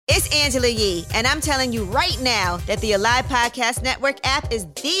It's Angela Yee, and I'm telling you right now that the Alive Podcast Network app is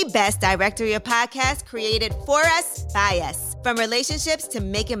the best directory of podcasts created for us, by us. From relationships to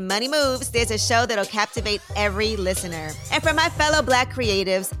making money moves, there's a show that'll captivate every listener. And for my fellow Black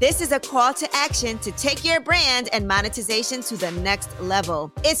creatives, this is a call to action to take your brand and monetization to the next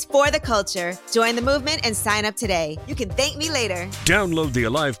level. It's for the culture. Join the movement and sign up today. You can thank me later. Download the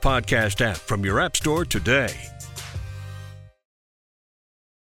Alive Podcast app from your app store today.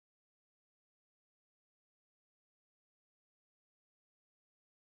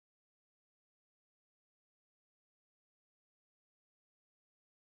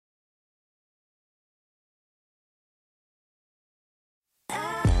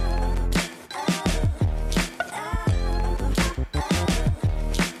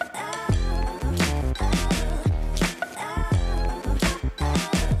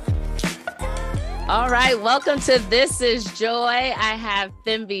 All right, welcome to This Is Joy. I have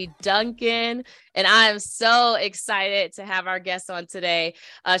Thembi Duncan, and I'm so excited to have our guest on today.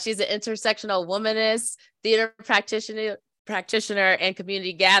 She's an intersectional womanist, theater practitioner, and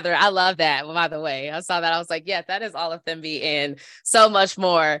community gatherer. I love that, by the way. I saw that. I was like, yeah, that is all of Thembi and so much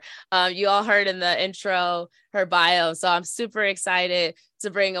more. You all heard in the intro her bio, so I'm super excited to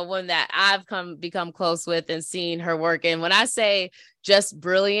bring a woman that I've become close with and seen her work. And when I say just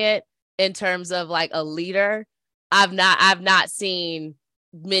brilliant, in terms of like a leader, I've not seen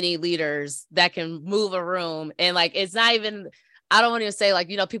many leaders that can move a room. And like, it's not even, I don't want to say like,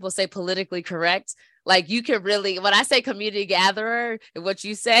 people say politically correct. Like you can really, when I say community gatherer, what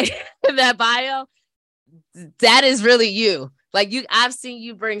you say in that bio, that is really you. Like I've seen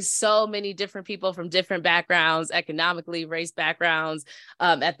you bring so many different people from different backgrounds, economically, race backgrounds,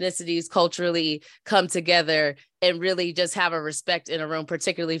 ethnicities, culturally come together and really just have a respect in a room,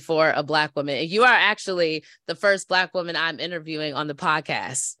 particularly for a Black woman. And you are actually the first Black woman I'm interviewing on the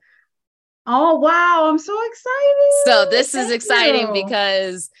podcast. Oh, wow. I'm so excited. So this is exciting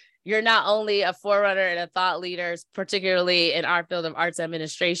because you're not only a forerunner and a thought leader, particularly in our field of arts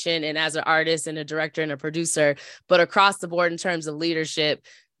administration and as an artist and a director and a producer, but across the board in terms of leadership,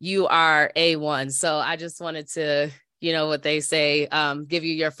 you are A1. So I just wanted to, what they say, give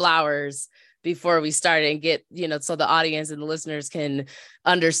you your flowers before we start and get, so the audience and the listeners can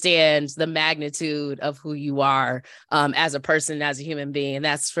understand the magnitude of who you are as a person, as a human being. And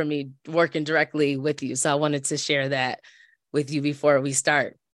that's for me working directly with you. So I wanted to share that with you before we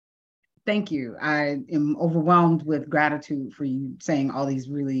start. Thank you. I am overwhelmed with gratitude for you saying all these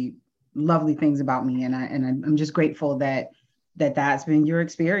really lovely things about me. And I'm just grateful that's been your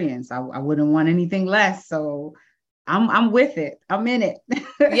experience. I wouldn't want anything less. So I'm with it. I'm in it.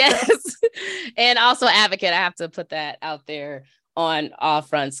 Yes. And also advocate. I have to put that out there on all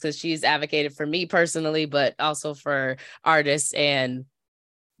fronts because she's advocated for me personally, but also for artists and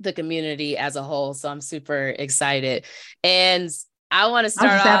the community as a whole. So I'm super excited. And I want to start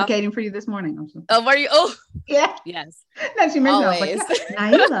off. I was just advocating for you this morning. Oh, were you? Oh, yeah. Yes. No, she mentioned always. I was like,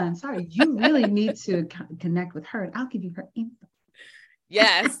 Naila, I'm sorry. You really need to connect with her and I'll give you her info.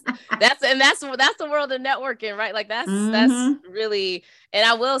 Yes. That's the world of networking, right? Like that's really, and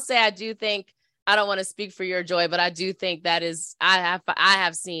I will say, I do think, I don't want to speak for your joy, but I do think that is, I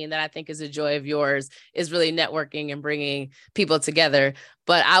have seen that I think is a joy of yours is really networking and bringing people together.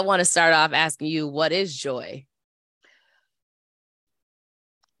 But I want to start off asking you, what is joy?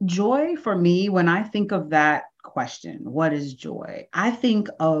 Joy for me, when I think of that question, what is joy? I think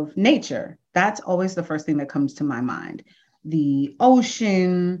of nature. That's always the first thing that comes to my mind. The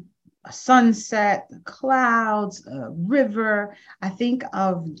ocean, a sunset, the clouds, a river. I think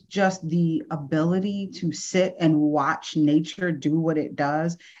of just the ability to sit and watch nature do what it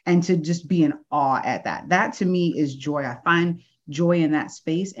does and to just be in awe at that. That to me is joy. I find joy in that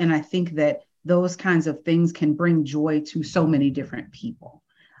space. And I think that those kinds of things can bring joy to so many different people.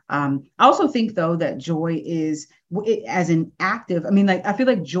 I also think, though, that joy is as an active, I feel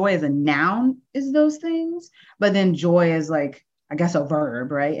like joy as a noun is those things, but then joy is like, I guess, a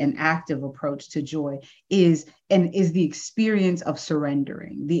verb, right? An active approach to joy is the experience of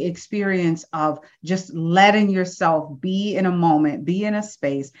surrendering, the experience of just letting yourself be in a moment, be in a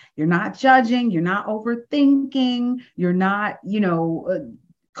space. You're not judging, you're not overthinking, you're not,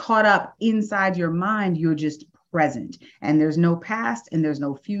 caught up inside your mind. You're just present, and there's no past and there's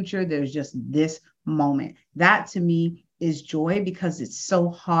no future. There's just this moment. That to me is joy because it's so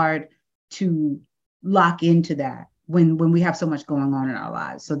hard to lock into that when we have so much going on in our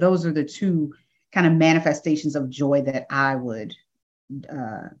lives. So those are the two kind of manifestations of joy that I would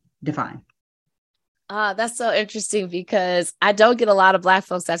define. That's so interesting because I don't get a lot of Black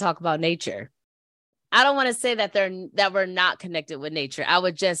folks that talk about nature. I don't want to say that we're not connected with nature. I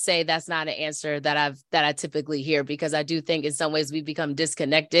would just say that's not an answer that I typically hear, because I do think in some ways we become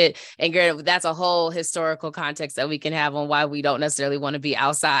disconnected, and that's a whole historical context that we can have on why we don't necessarily want to be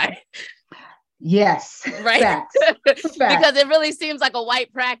outside. Yes. Right. Facts. Because it really seems like a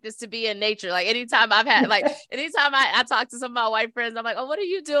white practice to be in nature. Like anytime I talk to some of my white friends, I'm like, oh, what are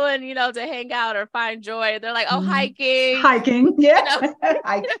you doing, to hang out or find joy? They're like, oh, hiking. Yeah.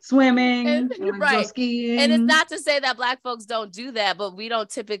 Swimming. Right. Go skiing. And it's not to say that Black folks don't do that, but we don't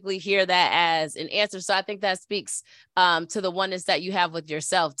typically hear that as an answer. So I think that speaks to the oneness that you have with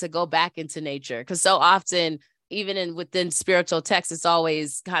yourself, to go back into nature. Because so often, even within spiritual texts, it's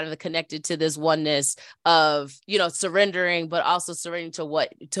always kind of connected to this oneness of, surrendering, but also surrendering to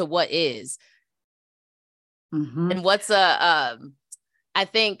what is. Mm-hmm. And what's I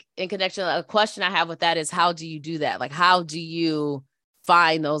think in connection, a question I have with that is, how do you do that? Like, how do you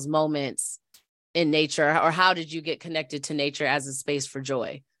find those moments in nature, or how did you get connected to nature as a space for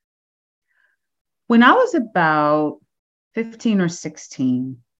joy? When I was about 15 or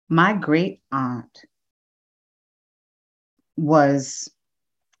 16, my great aunt was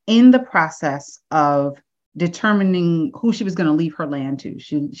in the process of determining who she was going to leave her land to.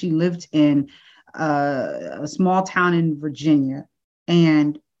 She lived in a small town in Virginia,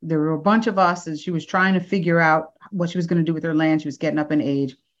 and there were a bunch of us, and she was trying to figure out what she was going to do with her land. She was getting up in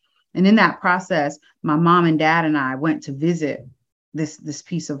age. And in that process, my mom and dad and I went to visit this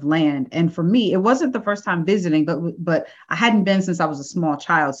piece of land. And for me, it wasn't the first time visiting, but I hadn't been since I was a small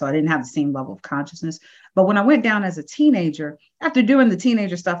child, so I didn't have the same level of consciousness. But when I went down as a teenager, after doing the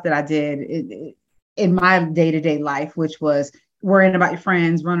teenager stuff that I did in my day-to-day life, which was worrying about your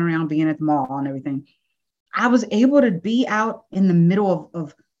friends, running around, being at the mall and everything, I was able to be out in the middle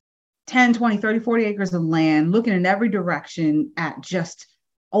of 10, 20, 30, 40 acres of land, looking in every direction at just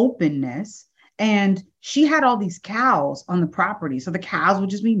openness. And she had all these cows on the property. So the cows would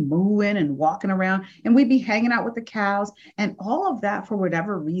just be mooing and walking around, and we'd be hanging out with the cows. And all of that, for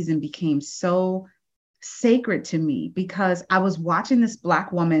whatever reason, became so sacred to me, because I was watching this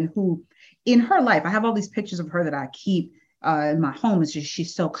Black woman who, in her life, I have all these pictures of her that I keep in my home. It's just,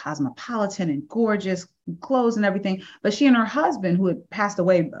 she's so cosmopolitan and gorgeous, clothes and everything. But she and her husband, who had passed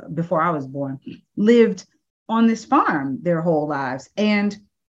away before I was born, lived on this farm their whole lives. And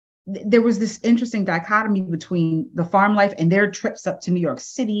there was this interesting dichotomy between the farm life and their trips up to New York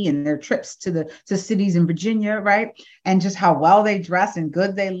City and their trips to cities in Virginia, right? And just how well they dressed and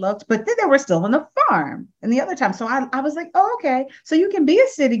good they looked, but then they were still on the farm and the other time. So I was like, oh, okay. So you can be a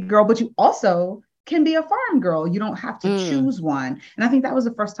city girl, but you also can be a farm girl. You don't have to choose one. And I think that was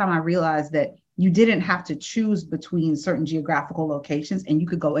the first time I realized that you didn't have to choose between certain geographical locations, and you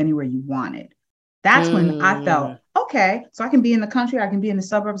could go anywhere you wanted. That's when I felt, okay, so I can be in the country, I can be in the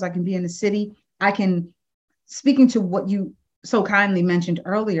suburbs, I can be in the city. I can, speaking to what you so kindly mentioned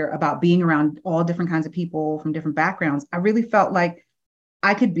earlier about being around all different kinds of people from different backgrounds, I really felt like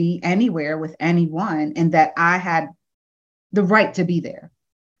I could be anywhere with anyone, and that I had the right to be there.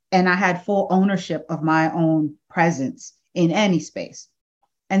 And I had full ownership of my own presence in any space.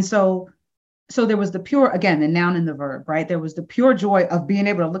 And so there was the pure, again, the noun and the verb, right? There was the pure joy of being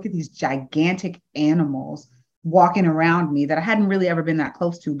able to look at these gigantic animals walking around me that I hadn't really ever been that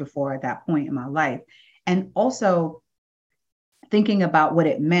close to before at that point in my life. And also thinking about what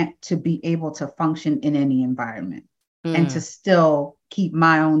it meant to be able to function in any environment and to still keep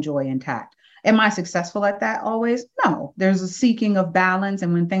my own joy intact. Am I successful at that always? No, there's a seeking of balance.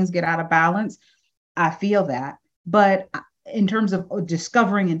 And when things get out of balance, I feel that. But in terms of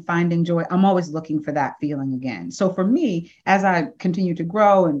discovering and finding joy, I'm always looking for that feeling again. So for me, as I continue to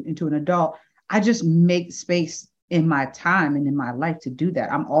grow into an adult, I just make space in my time and in my life to do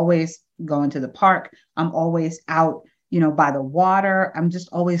that. I'm always going to the park. I'm always out, by the water. I'm just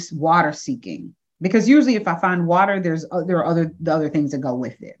always water seeking, because usually if I find water, there are the other things that go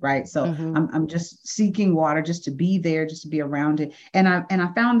with it, right? So I'm just seeking water, just to be there, just to be around it. And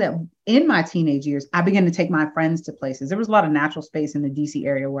I found that in my teenage years, I began to take my friends to places. There was a lot of natural space in the DC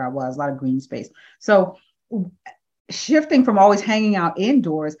area where I was, a lot of green space. So shifting from always hanging out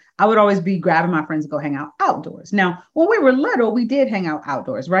indoors, I would always be grabbing my friends to go hang out outdoors. Now, when we were little, we did hang out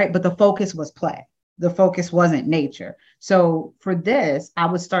outdoors, right? But the focus was play. The focus wasn't nature. So for this, I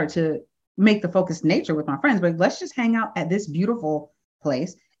would start to make the focus nature with my friends, but let's just hang out at this beautiful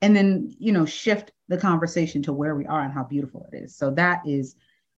place, and then, shift the conversation to where we are and how beautiful it is. So that is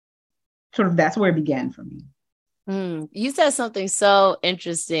that's where it began for me. You said something so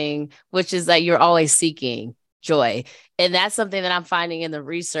interesting, which is that you're always seeking joy. And that's something that I'm finding in the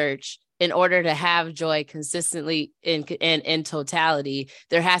research in order to have joy consistently in totality,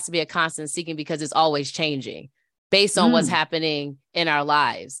 there has to be a constant seeking because it's always changing based on what's happening in our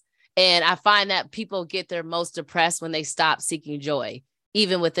lives. And I find that people get their most depressed when they stop seeking joy,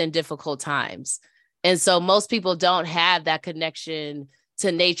 even within difficult times. And so most people don't have that connection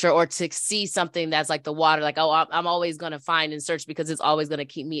to nature or to see something that's like the water, like, oh, I'm always going to find and search because it's always going to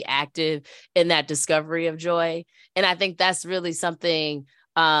keep me active in that discovery of joy. And I think that's really something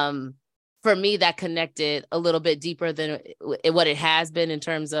for me that connected a little bit deeper than what it has been in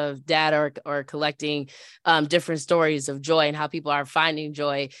terms of data or collecting different stories of joy and how people are finding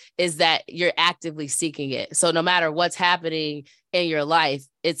joy, is that you're actively seeking it. So no matter what's happening in your life,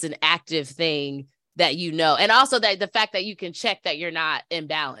 it's an active thing that you know. And also that the fact that you can check that you're not in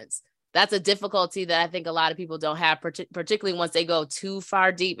balance. That's a difficulty that I think a lot of people don't have, particularly once they go too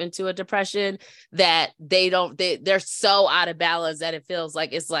far deep into a depression, that they're so out of balance that it feels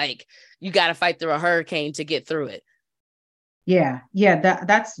like it's like you got to fight through a hurricane to get through it. Yeah.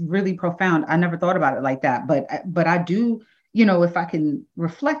 That's really profound. I never thought about it like that, but I do, if I can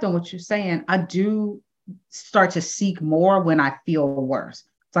reflect on what you're saying, I do start to seek more when I feel worse.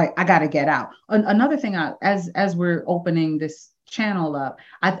 It's like, I got to get out. Another thing, as we're opening this channel up,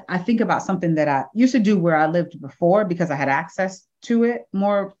 I think about something that I used to do where I lived before because I had access to it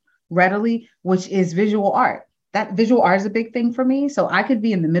more readily, which is visual art. That visual art is a big thing for me. So I could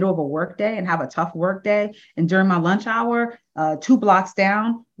be in the middle of a work day and have a tough work day. And during my lunch hour, 2 blocks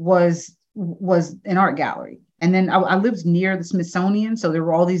down was an art gallery. And then I lived near the Smithsonian. So there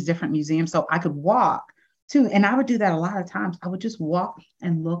were all these different museums. So I could walk too. And I would do that a lot of times. I would just walk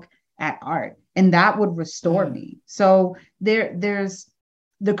and look at art, and that would restore me. So there's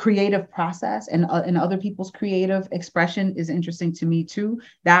the creative process, and other people's creative expression is interesting to me too.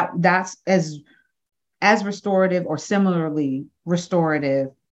 That's as restorative or similarly restorative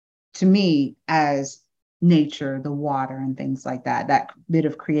to me as nature, the water and things like that bit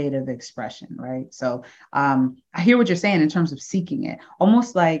of creative expression. Right. So I hear what you're saying in terms of seeking it,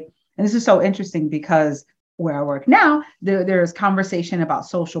 almost like, and this is so interesting because where I work now, there's conversation about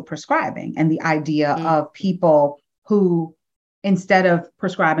social prescribing and the idea of people who, instead of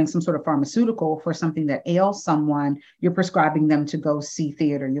prescribing some sort of pharmaceutical for something that ails someone, you're prescribing them to go see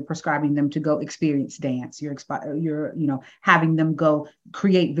theater. You're prescribing them to go experience dance. You're having them go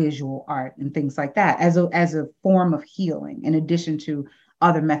create visual art and things like that as a form of healing, in addition to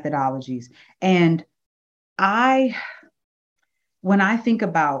other methodologies. And when I think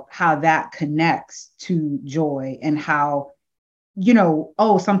about how that connects to joy and how,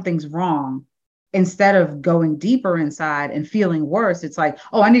 something's wrong, instead of going deeper inside and feeling worse, it's like,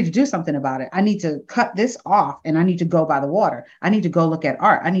 oh, I need to do something about it. I need to cut this off and I need to go by the water. I need to go look at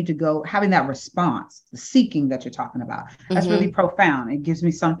art. I need to go having that response, the seeking that you're talking about. That's really profound. It gives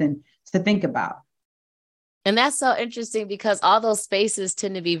me something to think about. And that's so interesting because all those spaces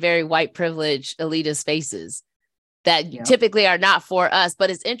tend to be very white privilege, elitist spaces that typically are not for us.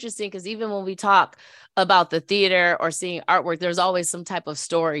 But it's interesting because even when we talk about the theater or seeing artwork, there's always some type of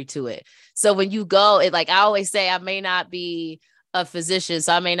story to it. So when you go, I always say, I may not be a physician,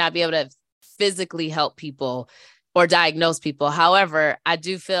 so I may not be able to physically help people or diagnose people. However, I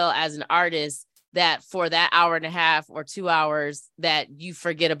do feel as an artist that for that hour and a half or 2 hours that you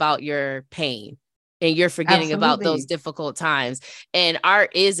forget about your pain. And you're forgetting about those difficult times. And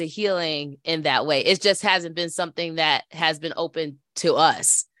art is a healing in that way. It just hasn't been something that has been open to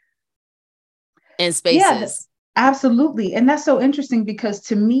us in spaces. Yeah, absolutely. And that's so interesting because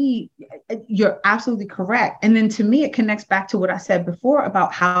to me, you're absolutely correct. And then to me, it connects back to what I said before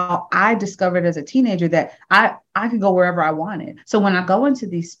about how I discovered as a teenager that I could go wherever I wanted. So when I go into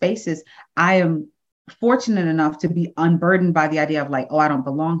these spaces, I am fortunate enough to be unburdened by the idea of like, oh, I don't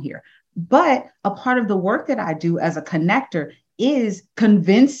belong here. But a part of the work that I do as a connector is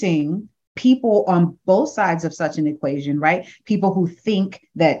convincing people on both sides of such an equation, right? People who think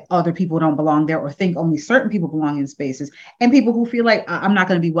that other people don't belong there or think only certain people belong in spaces, and people who feel like I'm not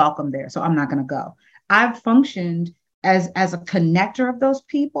going to be welcome there, so I'm not going to go. I've functioned as a connector of those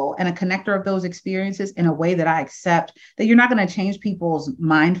people and a connector of those experiences in a way that I accept that you're not going to change people's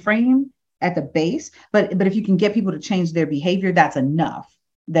mind frame at the base, but if you can get people to change their behavior, that's enough.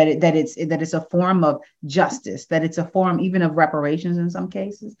 That it's a form of justice, that it's a form even of reparations in some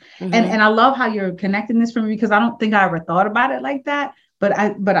cases. And I love how you're connecting this for me because I don't think I ever thought about it like that. But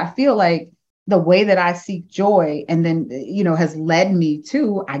I feel like the way that I seek joy and then, has led me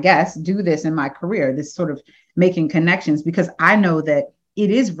to, I guess, do this in my career, this sort of making connections, because I know that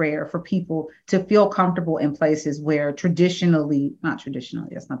it is rare for people to feel comfortable in places where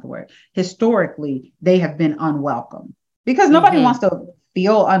historically, they have been unwelcome. Because nobody wants to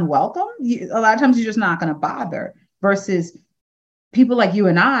feel unwelcome, a lot of times you're just not going to bother, versus people like you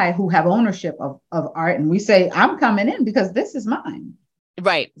and I who have ownership of art. And we say, I'm coming in because this is mine.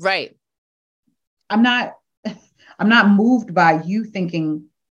 Right, right. I'm not moved by you thinking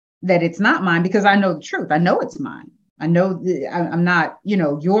that it's not mine, because I know the truth. I know it's mine. I know I'm not,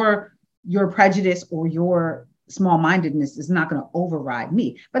 your prejudice or your small-mindedness is not going to override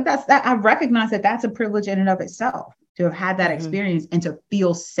me. But I recognize that that's a privilege in and of itself, to have had that experience and to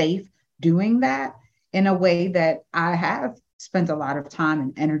feel safe doing that in a way that I have spent a lot of time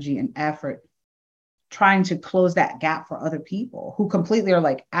and energy and effort trying to close that gap for other people who completely are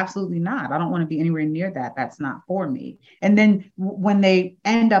like, absolutely not. I don't want to be anywhere near that. That's not for me. And then when they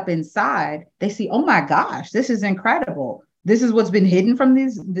end up inside, they see, oh my gosh, this is incredible. This is what's been hidden from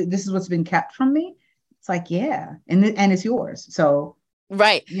these. This is what's been kept from me. It's like, yeah. And it's yours. So,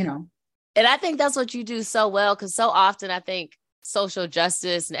 right. And I think that's what you do so well, because so often I think social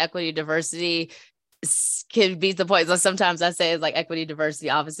justice and equity, diversity can be the point. So sometimes I say it's like equity,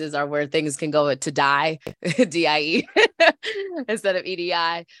 diversity offices are where things can go to die, DIE, instead of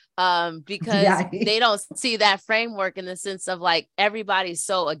EDI, because they don't see that framework in the sense of like everybody's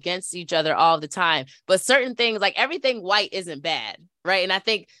so against each other all the time. But certain things, like everything white isn't bad, right? And I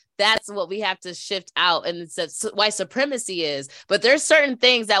think that's what we have to shift out, and it's white supremacy is. But there's certain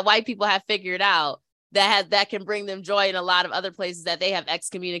things that white people have figured out that can bring them joy in a lot of other places that they have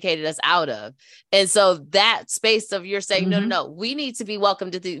excommunicated us out of. And so that space of you're saying, no, we need to be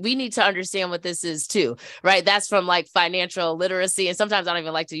welcome to we need to understand what this is too, right? That's from like financial literacy. And sometimes I don't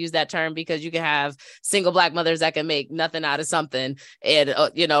even like to use that term, because you can have single Black mothers that can make nothing out of something. And,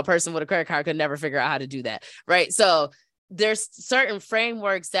 a person with a credit card could never figure out how to do that, right? So there's certain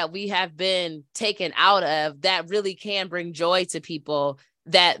frameworks that we have been taken out of that really can bring joy to people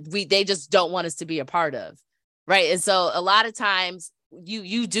that they just don't want us to be a part of. Right. And so a lot of times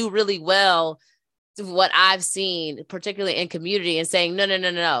you do really well, what I've seen, particularly in community, and saying,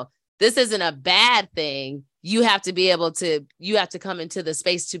 no, this isn't a bad thing. You have to be able to, come into the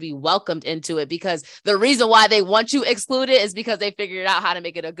space to be welcomed into it, because the reason why they want you excluded is because they figured out how to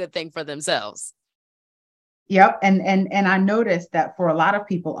make it a good thing for themselves. Yep. And I noticed that for a lot of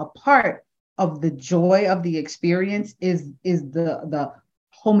people, a part of the joy of the experience is the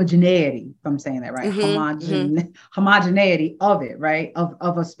homogeneity, if I'm saying that right, homogeneity of it, right?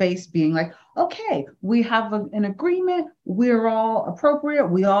 Of a space being like, okay, we have an agreement, we're all appropriate,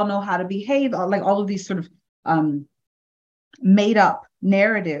 we all know how to behave, like all of these sort of made up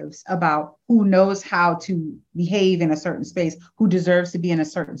narratives about who knows how to behave in a certain space, who deserves to be in a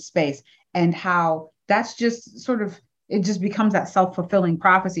certain space, and how that's just sort of, it just becomes that self-fulfilling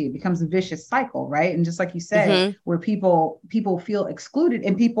prophecy. It becomes a vicious cycle, right? And just like you said, where people feel excluded,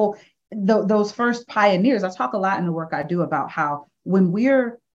 and people, those first pioneers, I talk a lot in the work I do about how when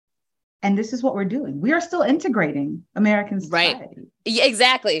and this is what we're doing, we are still integrating American society. Right. Yeah,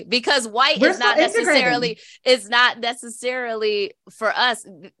 exactly. Because white is not necessarily for us.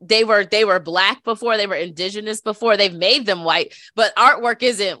 They were Black before, they were indigenous before, they've made them white, but artwork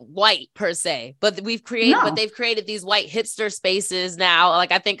isn't white per se, but they've created these white hipster spaces now.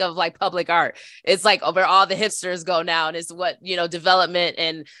 Like I think of like public art. It's like where all the hipsters go now. And it's what, development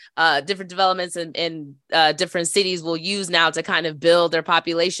and different developments in different cities will use now to kind of build their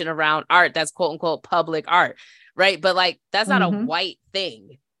population around art that's quote unquote public art. Right. But like, that's not a white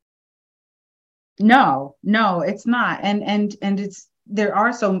thing. No, it's not. And it's, there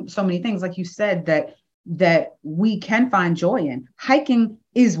are so many things, like you said, that we can find joy in. Hiking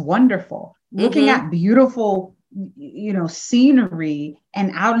is wonderful. Looking at beautiful, scenery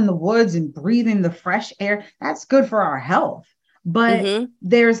and out in the woods and breathing the fresh air, that's good for our health. But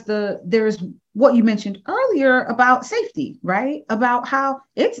there's what you mentioned earlier about safety, right? About how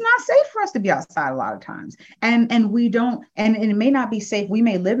it's not safe for us to be outside a lot of times. And we don't, and it may not be safe. We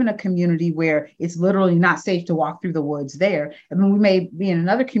may live in a community where it's literally not safe to walk through the woods there. And then we may be in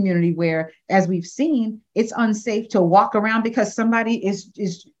another community where, as we've seen, it's unsafe to walk around because somebody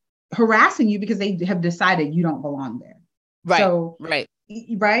is harassing you because they have decided you don't belong there. Right. So,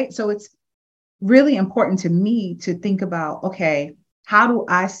 right. So it's really important to me to think about, okay, how do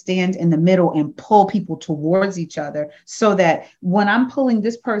I stand in the middle and pull people towards each other so that when I'm pulling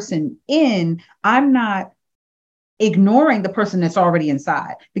this person in, I'm not ignoring the person that's already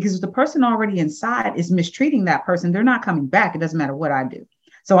inside? Because if the person already inside is mistreating that person, they're not coming back. It doesn't matter what I do.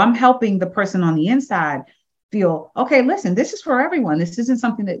 So I'm helping the person on the inside feel, okay, listen, this is for everyone. This isn't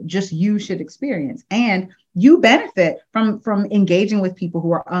something that just you should experience. And you benefit from engaging with people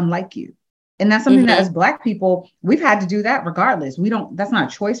who are unlike you. And that's something that as Black people, we've had to do that regardless. That's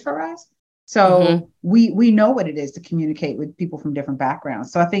not a choice for us. So we know what it is to communicate with people from different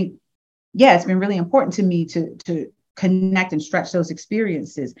backgrounds. So I think, yeah, it's been really important to me to connect and stretch those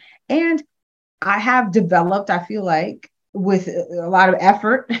experiences. And I have developed, I feel like, with a lot of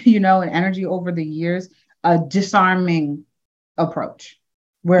effort, and energy over the years, a disarming approach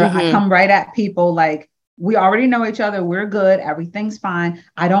where I come right at people like, we already know each other. We're good. Everything's fine.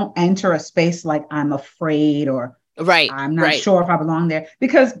 I don't enter a space like I'm afraid or I'm not sure if I belong there,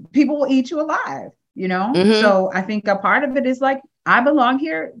 because people will eat you alive, So I think a part of it is like, I belong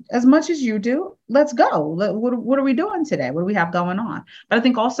here as much as you do. Let's go. What are we doing today? What do we have going on? But I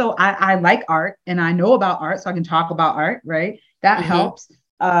think also I like art and I know about art, so I can talk about art, right? That helps.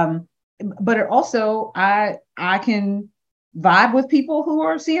 But it also, I can vibe with people who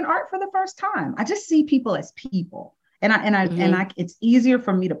are seeing art for the first time. I just see people as people. And it's easier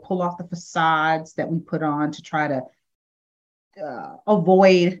for me to pull off the facades that we put on to try to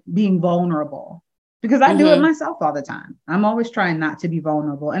avoid being vulnerable, because I do it myself all the time. I'm always trying not to be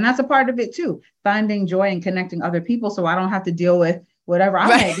vulnerable. And that's a part of it too, finding joy and connecting other people so I don't have to deal with whatever I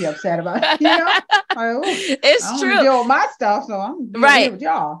might be upset about. It's true. I deal with my stuff, so I'm dealing with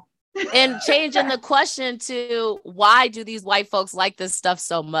y'all. And changing the question to, why do these white folks like this stuff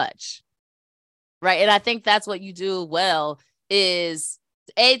so much? Right. And I think that's what you do well, is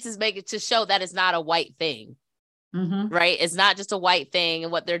AIDS is making to show that it's not a white thing. Right. It's not just a white thing,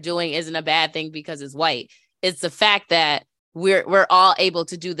 and what they're doing isn't a bad thing because it's white. It's the fact that we're all able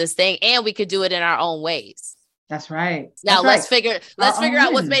to do this thing, and we could do it in our own ways. That's right. Now let's figure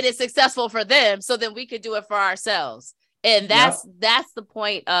out what's made it successful for them, so then we could do it for ourselves. And that's the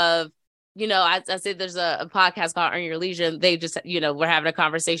point of, I say there's a podcast called Earn Your Leisure, and they just, we're having a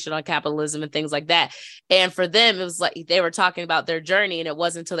conversation on capitalism and things like that. And for them, it was like they were talking about their journey, and it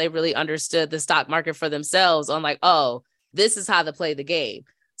wasn't until they really understood the stock market for themselves on like, oh, this is how to play the game.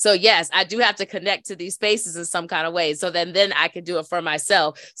 So yes, I do have to connect to these spaces in some kind of way. So then I can do it for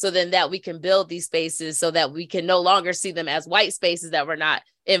myself. So then that we can build these spaces so that we can no longer see them as white spaces that we're not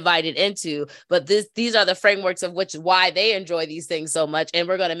invited into, but these are the frameworks of why they enjoy these things so much, and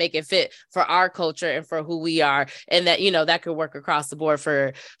we're going to make it fit for our culture and for who we are, and that that could work across the board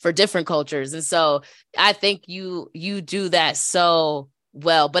for different cultures. And so I think you do that so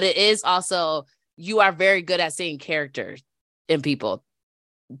well, but it is also, you are very good at seeing characters in people,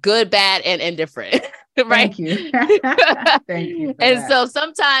 good, bad, and indifferent. Right. Thank you. Thank you. And so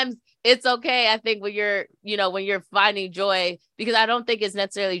sometimes it's okay, I think, when you're finding joy, because I don't think it's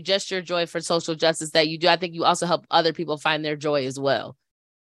necessarily just your joy for social justice that you do. I think you also help other people find their joy as well.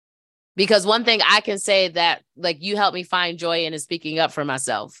 Because one thing I can say that, like, you help me find joy in is speaking up for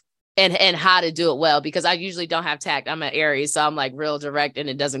myself and how to do it well, because I usually don't have tact. I'm an Aries, so I'm like real direct and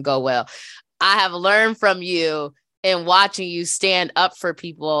it doesn't go well. I have learned from you and watching you stand up for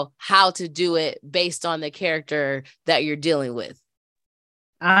people how to do it based on the character that you're dealing with.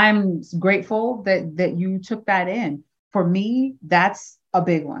 I'm grateful that you took that in. For me, that's a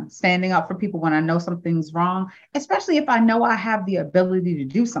big one. Standing up for people when I know something's wrong, especially if I know I have the ability to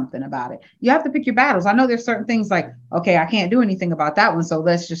do something about it. You have to pick your battles. I know there's certain things like, okay, I can't do anything about that one, so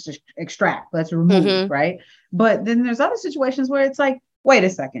let's just extract, let's remove, right? But then there's other situations where it's like, wait a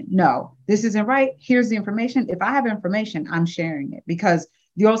second, no, this isn't right. Here's the information. If I have information, I'm sharing it, because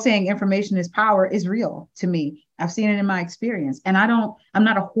the old saying, information is power, is real to me. I've seen it in my experience. And I'm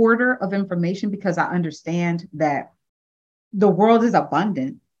not a hoarder of information, because I understand that the world is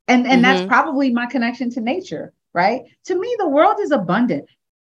abundant. And that's probably my connection to nature, right? To me, the world is abundant.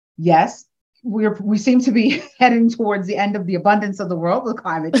 Yes, we seem to be heading towards the end of the abundance of the world with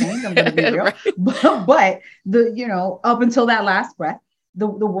climate change. I'm going to be real. Right. But up until that last breath, the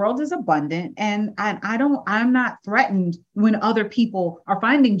world is abundant, and I'm not threatened when other people are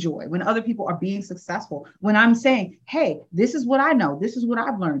finding joy, when other people are being successful, when I'm saying, hey, this is what I know, this is what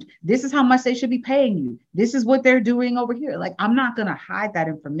I've learned, this is how much they should be paying you, this is what they're doing over here. Like, I'm not going to hide that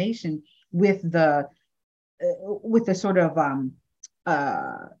information with the sort of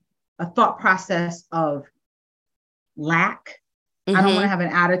a thought process of lack. I don't want to have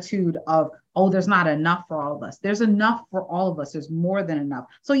an attitude of, oh, there's not enough for all of us. There's enough for all of us. There's more than enough.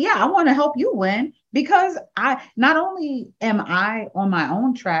 So yeah, I want to help you win, because I not only am I on my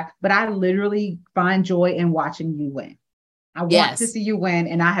own track, but I literally find joy in watching you win. I want to see you win,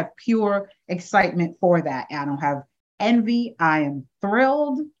 and I have pure excitement for that. I don't have envy. I am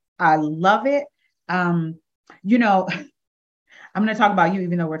thrilled. I love it. I'm going to talk about you,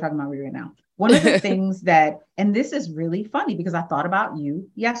 even though we're talking about me right now. One of the things that, and this is really funny because I thought about you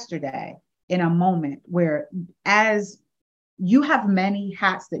yesterday in a moment where, as you have many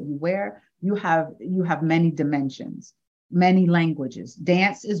hats that you wear, you have many dimensions. many languages.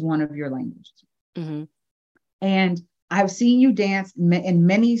 Dance is one of your languages. Mm-hmm. And I've seen you dance in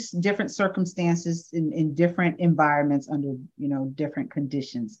many different circumstances, in different environments, under, different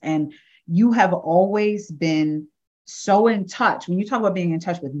conditions. And you have always been so in touch. When you talk about being in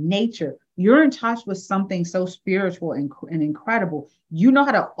touch with nature, you're in touch with something so spiritual and incredible. You know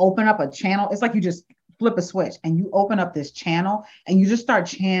how to open up a channel. It's like you just flip a switch and you open up this channel and you just start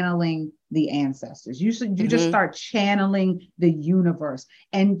channeling the ancestors. You just start channeling the universe.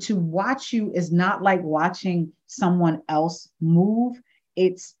 And to watch you is not like watching someone else move.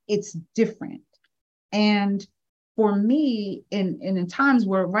 It's different. And for me, in times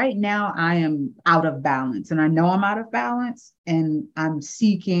where right now I am out of balance, and I know I'm out of balance, and I'm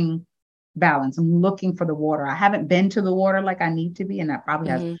seeking balance. I'm looking for the water. I haven't been to the water like I need to be, and that probably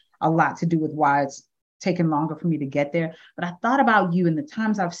has a lot to do with why it's taken longer for me to get there. But I thought about you and the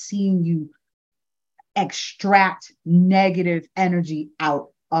times I've seen you extract negative energy out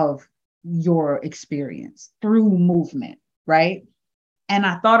of your experience through movement, right? And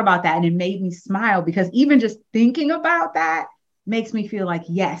I thought about that and it made me smile, because even just thinking about that makes me feel like,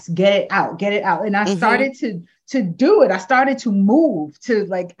 yes, get it out. And I started to do it. I started to move to,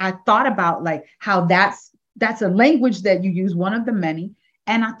 like, I thought about like how that's a language that you use, one of the many.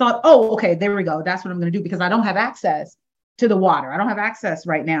 And I thought, oh, okay, there we go. That's what I'm going to do, because I don't have access to the water. I don't have access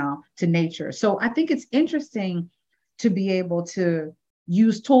right now to nature. So I think it's interesting to be able to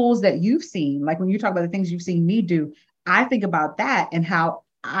use tools that you've seen. Like when you talk about the things you've seen me do, I think about that and how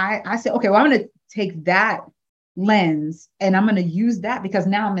I say, okay, well, I'm going to take that lens and I'm going to use that, because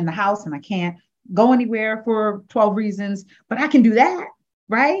now I'm in the house and I can't go anywhere for 12 reasons, but I can do that.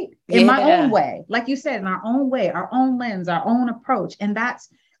 Right? In my own way, like you said, in our own way, our own lens, our own approach. And that's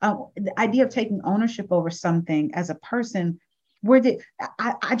the idea of taking ownership over something as a person,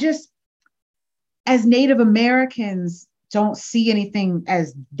 I just, as Native Americans, don't see anything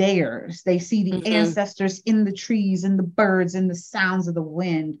as theirs. They see the ancestors in the trees and the birds and the sounds of the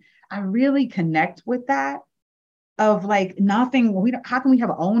wind. I really connect with that, of like nothing, how can we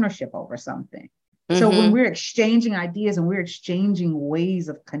have ownership over something? So when we're exchanging ideas and we're exchanging ways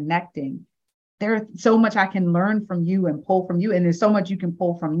of connecting, there's so much I can learn from you and pull from you. And there's so much you can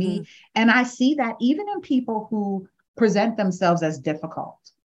pull from me. And I see that even in people who present themselves as difficult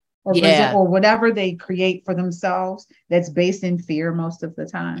or whatever they create for themselves that's based in fear most of the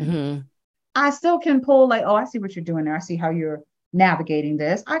time. I still can pull like, oh, I see what you're doing there. I see how you're navigating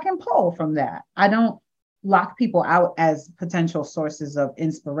this. I can pull from that. I don't lock people out as potential sources of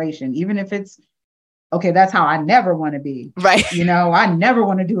inspiration, even if it's, okay, that's how I never want to be. Right. I never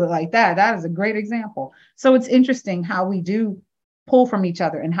want to do it like that. That is a great example. So it's interesting how we do pull from each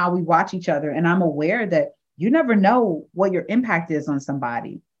other and how we watch each other. And I'm aware that you never know what your impact is on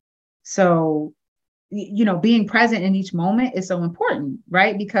somebody. So, being present in each moment is so important,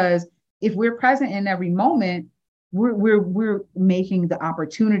 right? Because if we're present in every moment, we're making the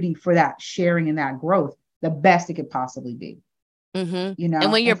opportunity for that sharing and that growth the best it could possibly be. And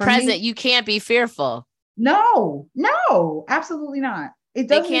when you're present, you can't be fearful. No, absolutely not. It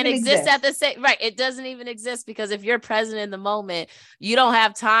can't exist at the same, right? It doesn't even exist, because if you're present in the moment, you don't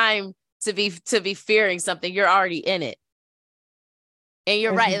have time to be fearing something. You're already in it. And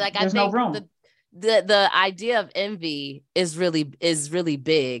you're right. Like, I think the idea of envy is really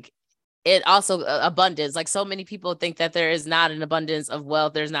big. It also abundance. Like, so many people think that there is not an abundance of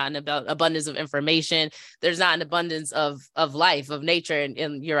wealth. There's not an abundance of information. There's not an abundance of life, of nature.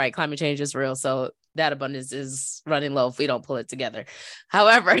 And you're right. Climate change is real. So that abundance is running low if we don't pull it together.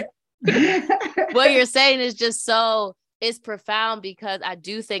 However, what you're saying is just it's profound, because I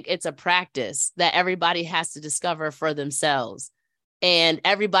do think it's a practice that everybody has to discover for themselves. And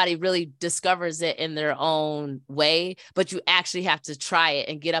everybody really discovers it in their own way, but you actually have to try it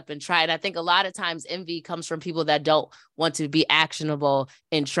and get up and try it. I think a lot of times envy comes from people that don't want to be actionable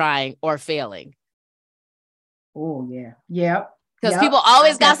in trying or failing. Oh, yeah. Yep. Because people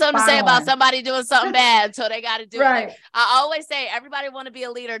always got something to say about somebody doing something bad until they got to do it. Like, I always say everybody want to be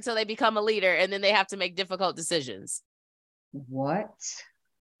a leader until they become a leader, and then they have to make difficult decisions. What?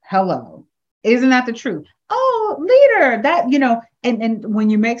 Hello. Isn't that the truth? Oh, leader, that, and when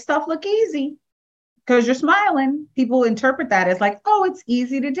you make stuff look easy because you're smiling, people interpret that as like, oh, it's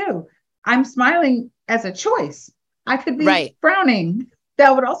easy to do. I'm smiling as a choice. I could be frowning.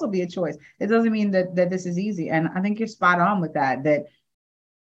 That would also be a choice. It doesn't mean that this is easy. And I think you're spot on with that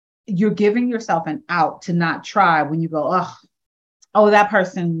you're giving yourself an out to not try when you go, oh, that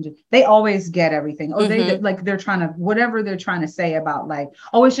person, they always get everything. Oh, they're trying to, whatever they're trying to say about like,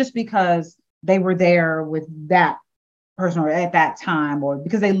 oh, it's just because they were there with that person or at that time, or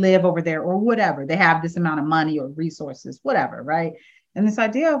because they live over there or whatever, they have this amount of money or resources, whatever, right? And this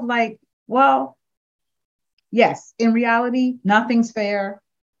idea of like, well, yes, in reality, nothing's fair.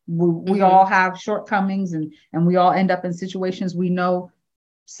 We all have shortcomings, and we all end up in situations. We know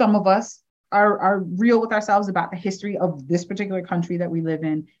some of us are real with ourselves about the history of this particular country that we live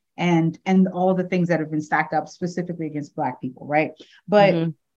in, and all the things that have been stacked up specifically against Black people, right?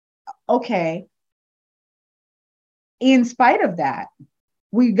 But okay, in spite of that,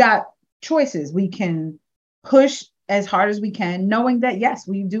 we got choices. We can push as hard as we can, knowing that, yes,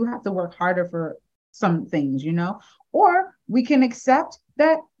 we do have to work harder for some things, you know, or we can accept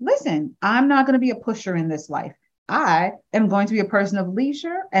that, listen, I'm not going to be a pusher in this life. I am going to be a person of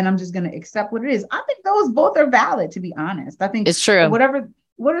leisure, and I'm just going to accept what it is. I think those both are valid, to be honest. I think it's true. Whatever,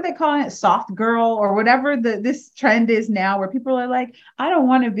 what are they calling it? Soft girl or whatever this trend is now, where people are like, I don't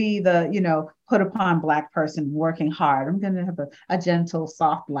want to be the, you know, put upon Black person working hard. I'm going to have a gentle,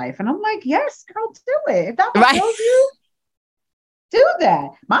 soft life. And I'm like, yes, girl, do it. If that fulfills you, do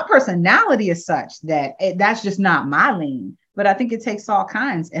that. My personality is such that that's just not my lane, but I think it takes all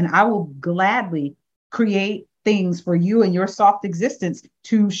kinds, and I will gladly create things for you and your soft existence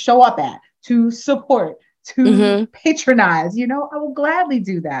to show up at, to support, to patronize. You know, I will gladly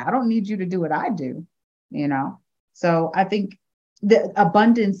do that. I don't need you to do what I do, you know? So I think the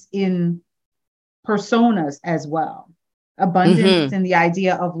abundance in personas as well, abundance in the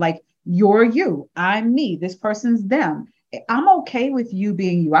idea of like, you're you, I'm me, this person's them. I'm okay with you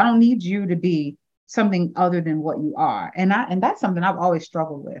being you. I don't need you to be something other than what you are. And that's something I've always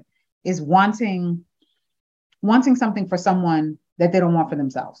struggled with, is wanting something for someone that they don't want for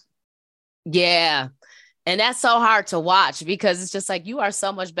themselves. Yeah. And that's so hard to watch, because it's just like, you are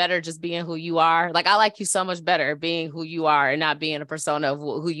so much better just being who you are. Like, I like you so much better being who you are and not being a persona of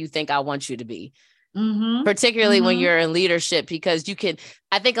who you think I want you to be. Particularly when you're in leadership, because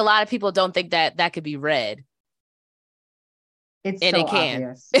I think a lot of people don't think that could be read. It's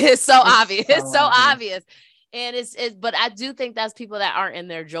obvious. It's so obvious. It's so obvious. And but I do think that's people that aren't in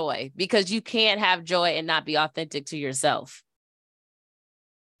their joy, because you can't have joy and not be authentic to yourself.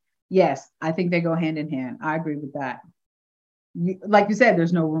 Yes, I think they go hand in hand. I agree with that. Like you said,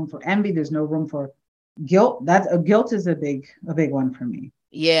 there's no room for envy. There's no room for guilt. Guilt is a big one for me.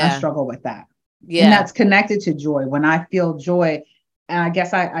 Yeah. I struggle with that. Yeah. And that's connected to joy. When I feel joy, and I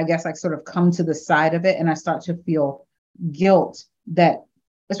guess I sort of come to the side of it, and I start to feel guilt, that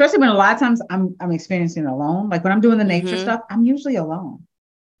especially when a lot of times I'm experiencing it alone. Like when I'm doing the nature stuff, I'm usually alone.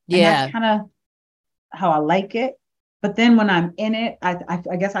 And that's kind of how I like it. But then when I'm in it,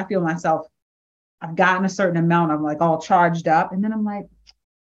 I guess I feel myself, I've gotten a certain amount, I'm like all charged up. And then I'm like,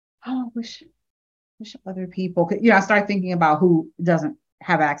 oh, I wish other people could, you know, I start thinking about who doesn't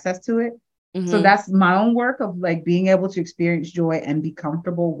have access to it. So that's my own work of like being able to experience joy and be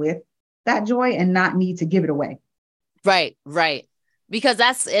comfortable with that joy and not need to give it away. Right. Because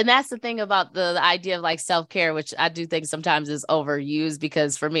that's the thing about the idea of like self-care, which I do think sometimes is overused,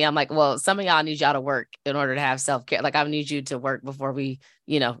 because for me, I'm like, well, some of y'all need y'all to work in order to have self-care. Like, I need you to work before we,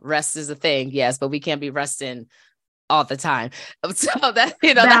 you know, rest is a thing. Yes, but we can't be resting all the time. So that,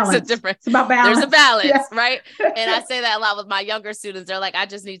 you know, balance. That's a different, it's about balance. There's a balance, right? And I say that a lot with my younger students. They're like, I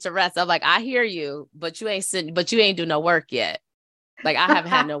just need to rest. I'm like, I hear you, but you ain't do no work yet. Like, I haven't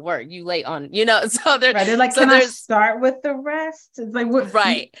had no work. You late on, you know, so they're like, so can I start with the rest? It's like, what,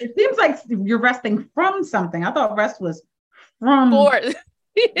 right. It seems like you're resting from something. I thought rest was from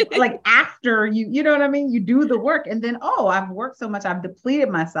like after you know what I mean? You do the work and then, oh, I've worked so much, I've depleted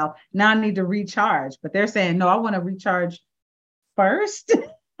myself. Now I need to recharge. But they're saying, no, I want to recharge first.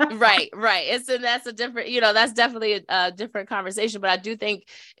 Right. That's a different, you know, that's definitely a different conversation. But I do think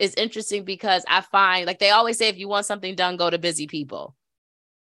it's interesting, because I find, like, they always say, if you want something done, go to busy people.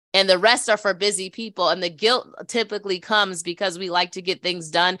 And the rest are for busy people. And the guilt typically comes because we like to get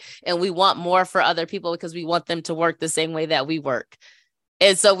things done, and we want more for other people because we want them to work the same way that we work.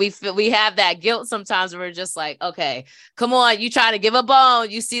 And so we have that guilt sometimes where we're just like, okay, come on, you try to give a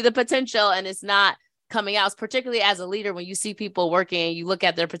bone, you see the potential, and it's not coming out. Particularly as a leader, when you see people working and you look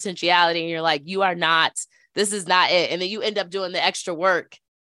at their potentiality and you're like, this is not it. And then you end up doing the extra work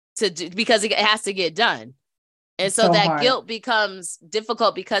because it has to get done. And so that hard. Guilt becomes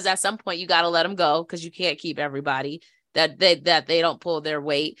difficult, because at some point you got to let them go, because you can't keep everybody that they don't pull their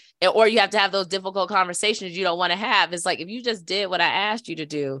weight, or you have to have those difficult conversations you don't want to have. It's like, if you just did what I asked you to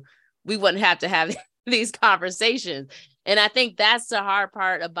do, we wouldn't have to have these conversations. And I think that's the hard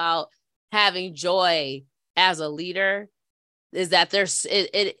part about having joy as a leader, is that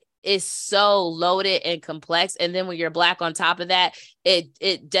is so loaded and complex. And then when you're Black on top of that,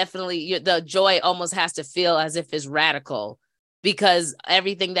 it definitely, the joy almost has to feel as if it's radical, because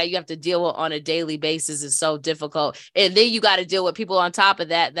everything that you have to deal with on a daily basis is so difficult. And then you got to deal with people on top of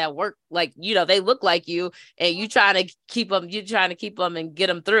that work like, they look like you, and you're trying to keep them and get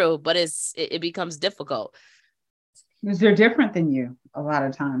them through, but it becomes difficult. Because they're different than you a lot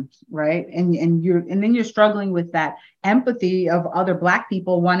of times, right? And then you're struggling with that empathy of other Black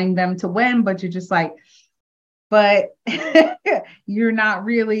people wanting them to win, but you're just like, but you're not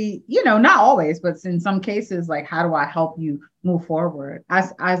really, not always, but in some cases, like, how do I help you move forward?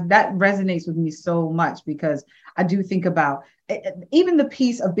 That resonates with me so much, because I do think about even the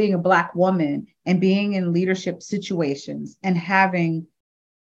piece of being a Black woman and being in leadership situations and having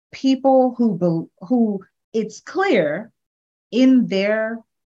people who it's clear in their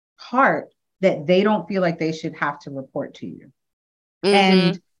heart that they don't feel like they should have to report to you. Mm-hmm.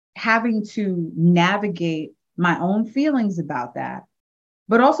 And having to navigate my own feelings about that,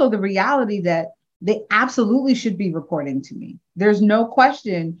 but also the reality that they absolutely should be reporting to me. There's no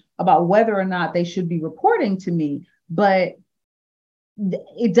question about whether or not they should be reporting to me, but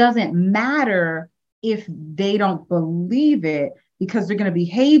it doesn't matter if they don't believe it, because they're going to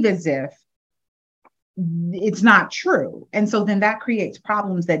behave as if it's not true. And so then that creates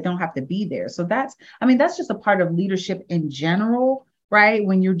problems that don't have to be there. So that's just a part of leadership in general, right?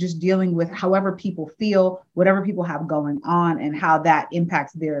 When you're just dealing with however people feel, whatever people have going on, and how that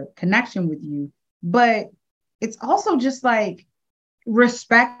impacts their connection with you. But it's also just like,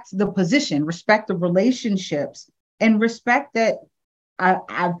 respect the position, respect the relationships, and respect that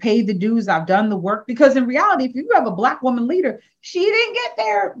I've paid the dues, I've done the work. Because in reality, if you have a Black woman leader, she didn't get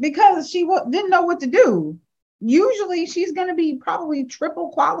there because she didn't know what to do. Usually she's going to be probably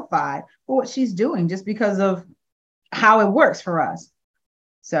triple qualified for what she's doing, just because of how it works for us.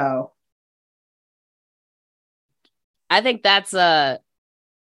 So I think that's that's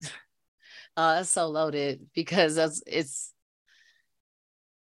so loaded, because it's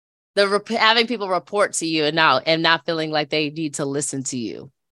having people report to you and not feeling like they need to listen to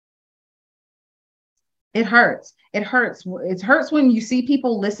you. It hurts. It hurts when you see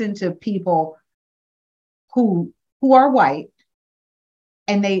people listen to people who are white,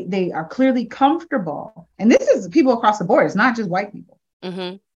 and they are clearly comfortable. And this is people across the board. It's not just white people.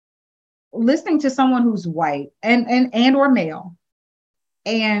 Mm-hmm. Listening to someone who's white and or male,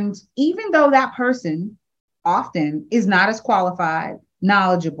 and even though that person often is not as qualified,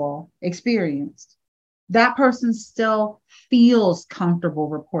 knowledgeable, experienced, that person still feels comfortable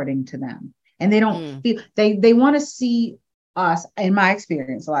reporting to them. And they don't feel, they want to see us, in my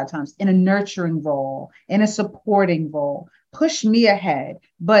experience, a lot of times, in a nurturing role, in a supporting role, push me ahead.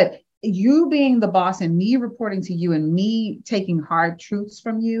 But you being the boss and me reporting to you and me taking hard truths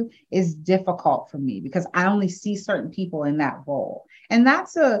from you is difficult for me, because I only see certain people in that role. And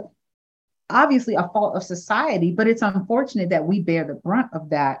that's obviously a fault of society, but it's unfortunate that we bear the brunt of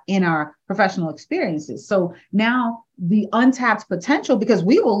that in our professional experiences. So now the untapped potential, because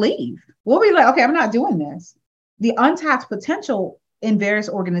we will leave, we'll be like, okay, I'm not doing this. The untapped potential in various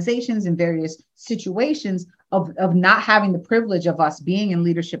organizations, in various situations of not having the privilege of us being in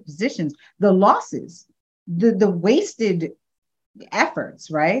leadership positions, the losses, the wasted efforts,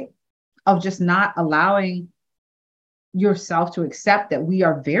 right? Of just not allowing yourself to accept that we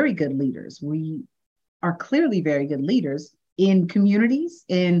are very good leaders. We are clearly very good leaders in communities,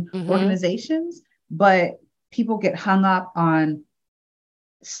 in organizations, but people get hung up on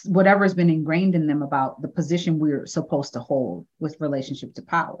whatever has been ingrained in them about the position we're supposed to hold with relationship to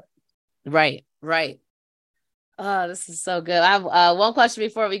power. Right. Oh, this is so good. I have one question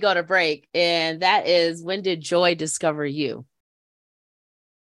before we go to break, and that is, when did joy discover you?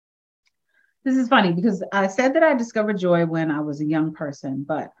 This is funny, because I said that I discovered joy when I was a young person,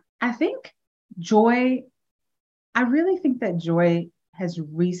 but I really think that joy has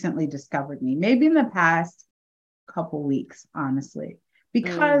recently discovered me, maybe in the past couple weeks, honestly,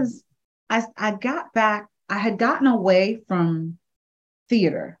 because I had gotten away from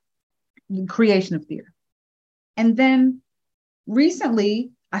theater, the creation of theater. And then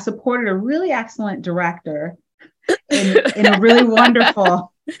recently I supported a really excellent director in a really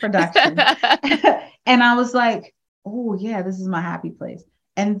wonderful production. And I was like, oh yeah, this is my happy place.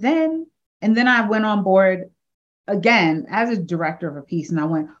 And then I went on board again as a director of a piece, and I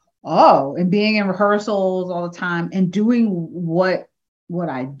went, oh, and being in rehearsals all the time and doing what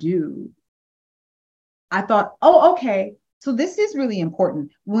I do, I thought, oh, okay, So this is really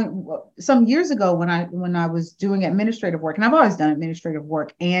important. When some years ago, when I was doing administrative work, and I've always done administrative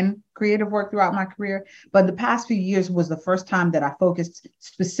work and creative work throughout my career, but the past few years was the first time that I focused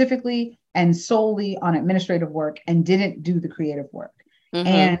specifically and solely on administrative work and didn't do the creative work. Mm-hmm.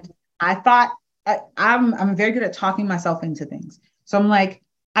 And I thought I'm very good at talking myself into things. So I'm like,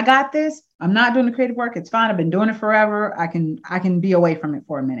 I got this. I'm not doing the creative work. It's fine. I've been doing it forever. I can be away from it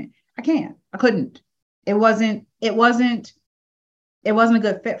for a minute. I couldn't. It wasn't a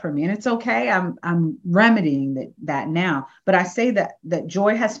good fit for me, and it's okay. I'm remedying that now. But I say that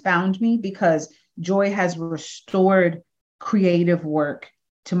joy has found me because joy has restored creative work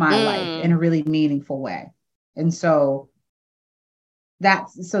to my life in a really meaningful way. And so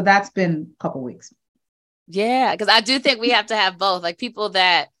that's been a couple weeks. Yeah, because I do think we have to have both. Like people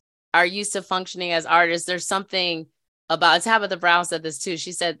that are used to functioning as artists, there's something about, Tabitha Brown said this too.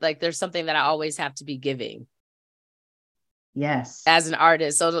 She said, like, there's something that I always have to be giving. Yes. As an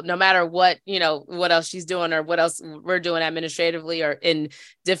artist. So no matter what, what else she's doing or what else we're doing administratively or in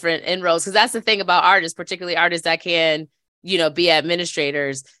different inroads, because that's the thing about artists, particularly artists that can, be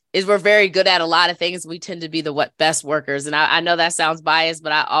administrators, is we're very good at a lot of things. We tend to be the best workers. And I know that sounds biased,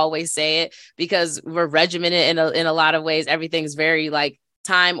 but I always say it because we're regimented in a lot of ways. Everything's very like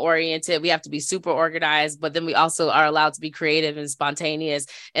time oriented. We have to be super organized, but then we also are allowed to be creative and spontaneous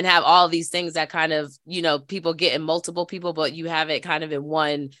and have all these things that kind of, people get in multiple people, but you have it kind of in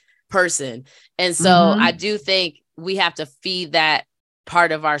one person. And so I do think we have to feed that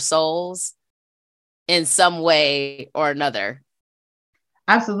part of our souls in some way or another.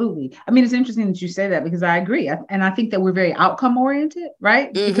 Absolutely. I mean, it's interesting that you say that because I agree. And I think that we're very outcome oriented,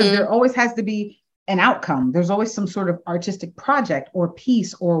 right? Because there always has to be an outcome. There's always some sort of artistic project or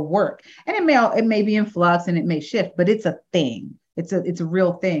piece or work. And it may be in flux and it may shift, but it's a thing. It's a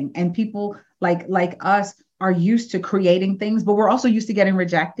real thing. And people like us are used to creating things, but we're also used to getting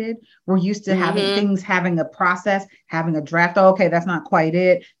rejected. We're used to having a process, having a draft. Oh, okay, that's not quite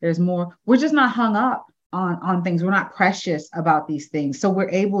it. There's more. We're just not hung up on things. We're not precious about these things. So we're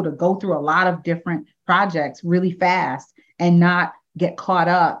able to go through a lot of different projects really fast and not get caught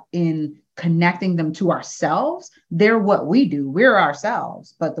up in connecting them to ourselves. They're what we do. We're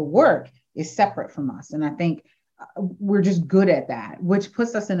ourselves, but the work is separate from us. And I think we're just good at that, which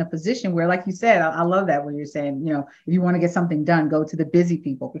puts us in a position where, like you said, I love that when you're saying, if you want to get something done, go to the busy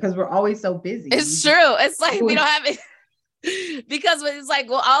people, because we're always so busy. It's true. It's like we don't have it because it's like,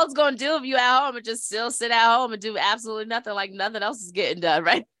 well, all it's going to do if you at home and just still sit at home and do absolutely nothing, like nothing else is getting done,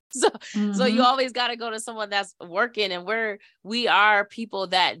 right? So you always got to go to someone that's working, and we are people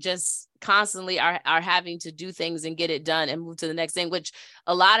that just constantly are having to do things and get it done and move to the next thing, which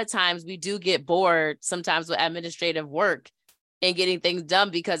a lot of times we do get bored sometimes with administrative work and getting things done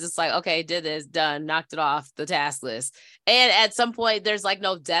because it's like, okay, did this, done, knocked it off the task list. And at some point there's like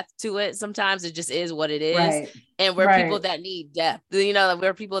no depth to it. Sometimes it just is what it is. Right. And we're people that need depth,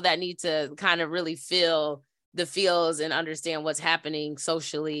 we're people that need to kind of really feel the feels and understand what's happening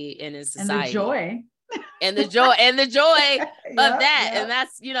socially and in society. And the joy. And the joy of that. And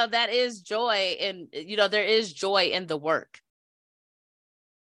that's, that is joy. And, there is joy in the work.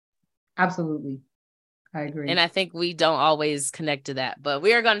 Absolutely. I agree. And I think we don't always connect to that, but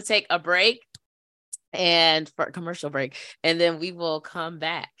we are going to take a break and for a commercial break, and then we will come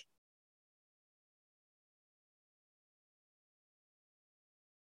back.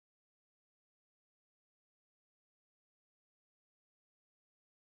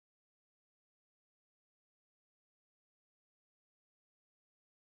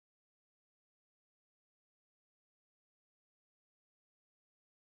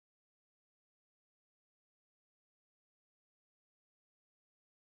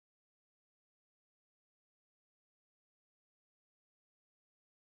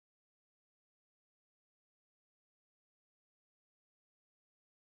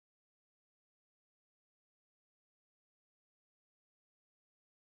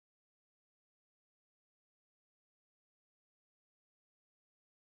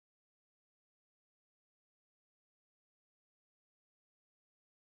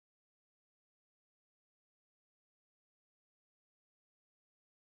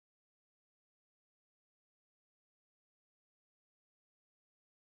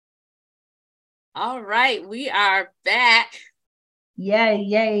 All right, we are back.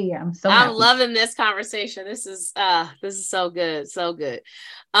 Yay. I'm happy. Loving this conversation. This is so good. So good.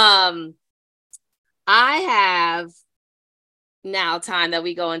 I have now time that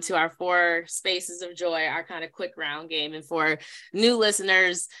we go into our 4 spaces of joy, our kind of quick round game. And for new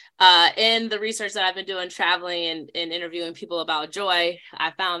listeners, in the research that I've been doing, traveling and interviewing people about joy,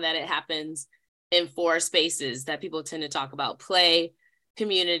 I found that it happens in 4 spaces that people tend to talk about: play,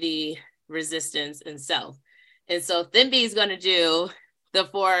 community, resistance, and self. And so Thembi is going to do the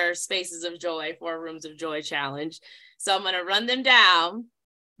 4 spaces of joy, 4 rooms of joy challenge. So I'm going to run them down.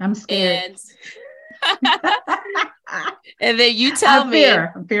 I'm scared. And then you tell me.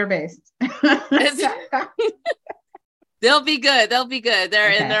 I'm fear-based. They'll be good. They'll be good.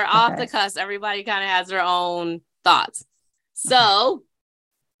 They're off the cusp. Everybody kind of has their own thoughts. So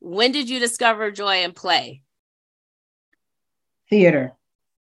when did you discover joy in play? Theater.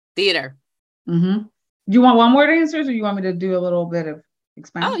 Mm-hmm. You want one word answers, or you want me to do a little bit of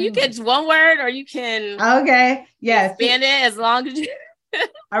expansion? Oh, you can one word, or you can expand it as long as you.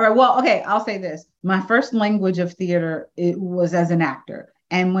 All right. Well, okay. I'll say this. My first language of theater, it was as an actor.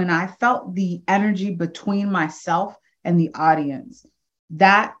 And when I felt the energy between myself and the audience,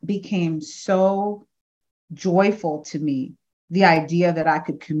 that became so joyful to me. The idea that I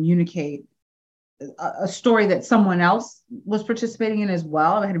could communicate a story that someone else was participating in as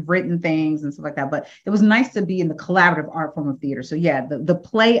well. I had written things and stuff like that, but it was nice to be in the collaborative art form of theater. So yeah, the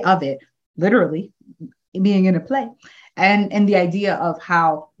play of it, literally being in a play, and the idea of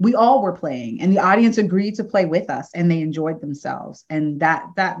how we all were playing and the audience agreed to play with us and they enjoyed themselves. And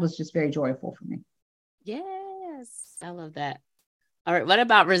that was just very joyful for me. Yes, I love that. All right. What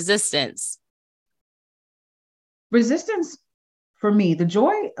about resistance? Resistance, for me, the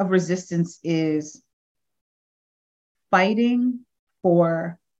joy of resistance is fighting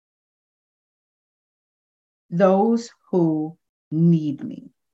for those who need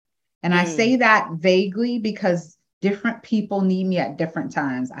me. And I say that vaguely because different people need me at different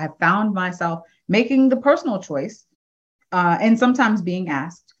times. I have found myself making the personal choice and sometimes being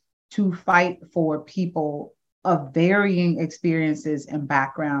asked to fight for people of varying experiences and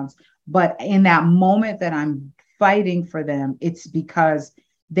backgrounds. But in that moment that I'm fighting for them, it's because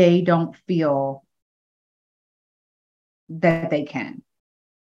they don't feel that they can.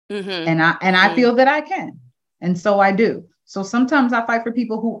 And I feel that I can. And so I do. So sometimes I fight for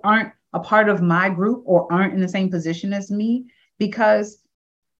people who aren't a part of my group or aren't in the same position as me, because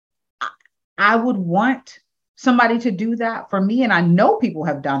I would want somebody to do that for me. And I know people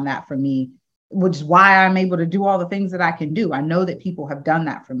have done that for me, which is why I'm able to do all the things that I can do. I know that people have done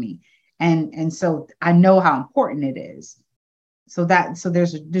that for me. And so I know how important it is. So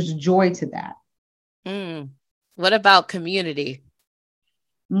there's a joy to that. What about community?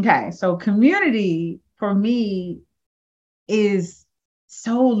 Okay. So community for me is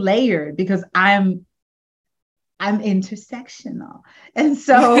so layered because I'm intersectional. And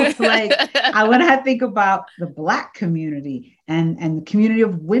so like when I think about the Black community and the community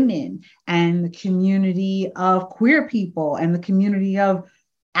of women and the community of queer people and the community of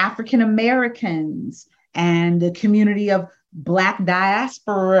African Americans and the community of Black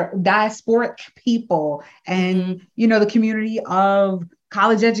diasporic people and, the community of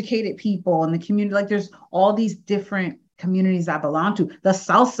college educated people and the community, like there's all these different communities I belong to. The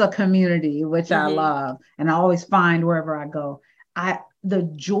salsa community, which I love and I always find wherever I go. The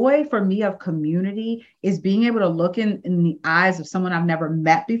joy for me of community is being able to look in the eyes of someone I've never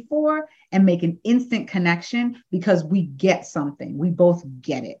met before and make an instant connection because we get something. We both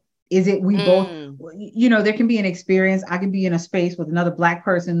get it. Is it we both, there can be an experience. I can be in a space with another Black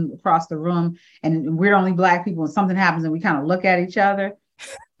person across the room and we're only Black people and something happens and we kind of look at each other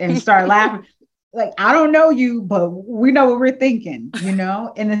and start laughing. Like, I don't know you, but we know what we're thinking, in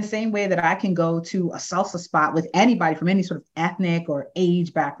the same way that I can go to a salsa spot with anybody from any sort of ethnic or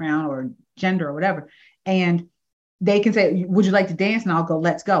age background or gender or whatever. And they can say, would you like to dance? And I'll go,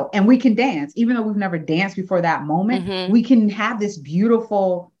 let's go. And we can dance, even though we've never danced before that moment, we can have this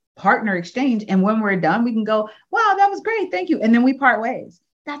beautiful partner exchange. And when we're done, we can go, wow, that was great. Thank you. And then we part ways.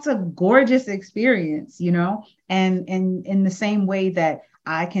 That's a gorgeous experience, and in the same way that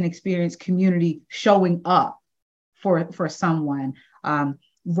I can experience community showing up for someone,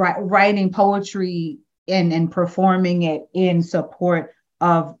 writing poetry and performing it in support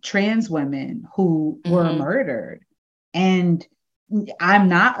of trans women who were murdered. And I'm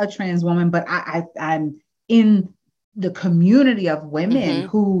not a trans woman, but I'm in the community of women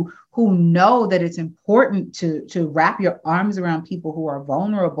who know that it's important to wrap your arms around people who are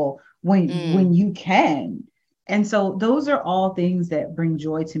vulnerable when you can. And so those are all things that bring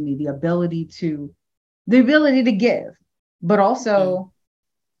joy to me, the ability to give, but also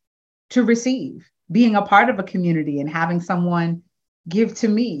to receive, being a part of a community and having someone give to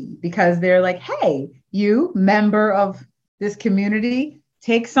me because they're like, hey, you member of this community,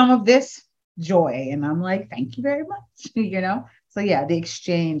 take some of this joy. And I'm like, thank you very much, So yeah, the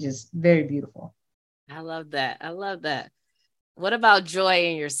exchange is very beautiful. I love that. What about joy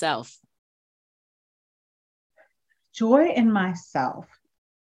in yourself? joy in myself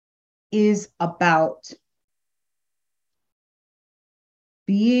is about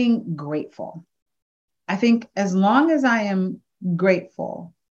being grateful. I think as long as I am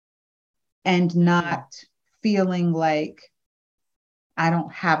grateful and not feeling like I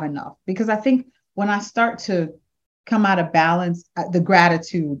don't have enough, because I think when I start to come out of balance, the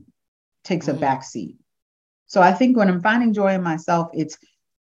gratitude takes a back seat. So I think when I'm finding joy in myself, it's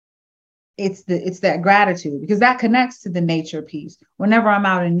that gratitude, because that connects to the nature piece. Whenever I'm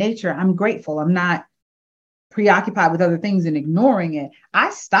out in nature, I'm grateful. I'm not preoccupied with other things and ignoring it. I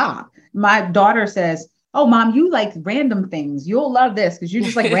stop. My daughter says, "Oh, mom, you like random things. You'll love this because you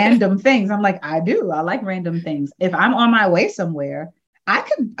just like random things." I'm like, I do. I like random things. If I'm on my way somewhere, I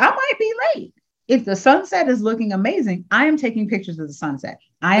might be late. If the sunset is looking amazing, I am taking pictures of the sunset.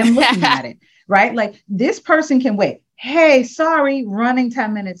 I am looking at it, right? Like, this person can wait. Hey, sorry, running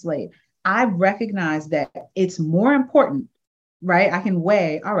 10 minutes late. I recognize that it's more important, right? I can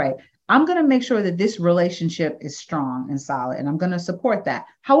weigh, all right, I'm going to make sure that this relationship is strong and solid, and I'm going to support that.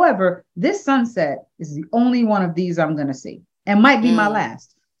 However, this sunset is the only one of these I'm going to see and might be my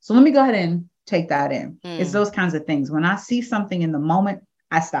last. So let me go ahead and take that in. It's those kinds of things. When I see something in the moment,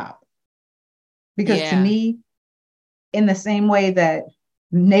 I stop. Because to me, in the same way that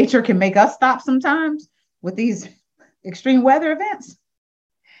nature can make us stop sometimes with these extreme weather events,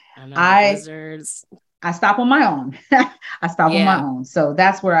 I stop on my own. I stop on my own. So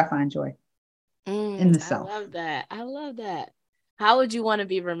that's where I find joy in the self. I love that. How would you want to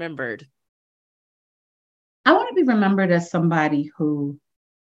be remembered? I want to be remembered as somebody who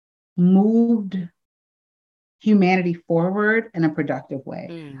moved humanity forward in a productive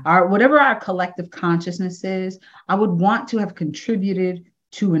way. Whatever our collective consciousness is, I would want to have contributed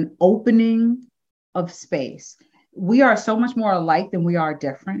to an opening of space. We are so much more alike than we are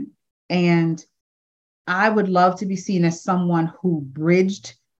different. And I would love to be seen as someone who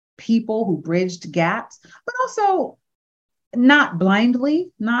bridged people, who bridged gaps, but also not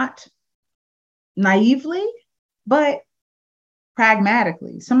blindly, not naively, but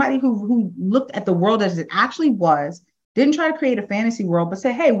pragmatically. Somebody who looked at the world as it actually was, didn't try to create a fantasy world, but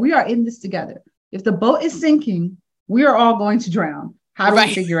say, hey, we are in this together. If the boat is sinking, we are all going to drown. How do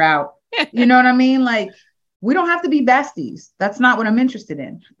we figure out? You know what I mean? Like, we don't have to be besties. That's not what I'm interested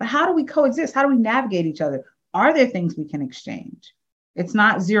in. But how do we coexist? How do we navigate each other? Are there things we can exchange? It's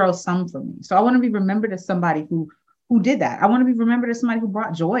not zero sum for me. So I want to be remembered as somebody who did that. I want to be remembered as somebody who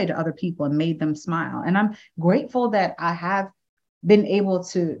brought joy to other people and made them smile. And I'm grateful that I have been able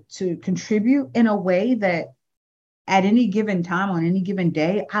to contribute in a way that at any given time, on any given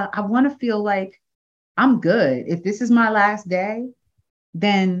day, I want to feel like I'm good. If this is my last day,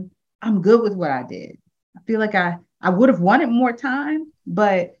 then I'm good with what I did. I feel like I would have wanted more time,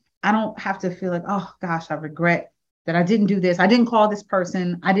 but I don't have to feel like, oh gosh, I regret that I didn't do this. I didn't call this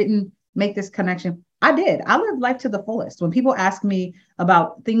person. I didn't make this connection. I did. I lived life to the fullest. When people ask me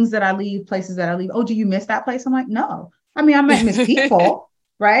about things that I leave, places that I leave, oh, do you miss that place? I'm like, no. I mean, I might miss people,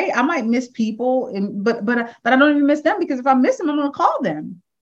 right? I might miss people, but I don't even miss them, because if I miss them, I'm going to call them.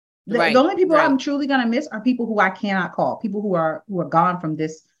 The only people I'm truly going to miss are people who I cannot call, people who are gone from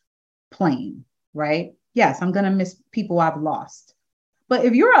this plane, right? Yes, I'm going to miss people I've lost. But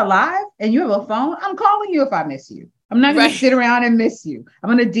if you're alive and you have a phone, I'm calling you if I miss you. I'm not going to sit around and miss you. I'm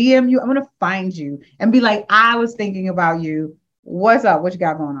going to DM you. I'm going to find you and be like, I was thinking about you. What's up? What you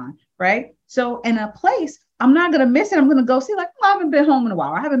got going on? Right? So in a place, I'm not going to miss it. I'm going to go see, like, oh, I haven't been home in a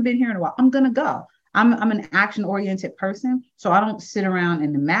while. I haven't been here in a while. I'm going to go. I'm an action-oriented person. So I don't sit around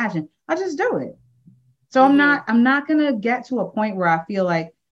and imagine. I just do it. So I'm not going to get to a point where I feel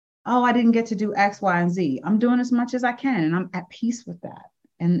like, oh, I didn't get to do X, Y, and Z. I'm doing as much as I can, and I'm at peace with that.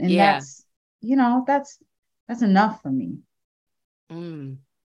 And that's, that's enough for me.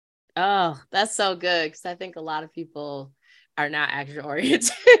 Oh, that's so good. Because I think a lot of people are not action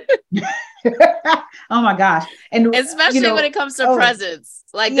oriented. Oh my gosh. And especially when it comes to presence.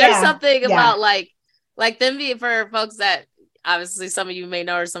 Like, there's something about like them being, for folks that obviously some of you may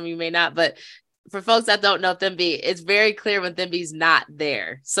know or some of you may not, but for folks that don't know Thembi, it's very clear when Thembi's not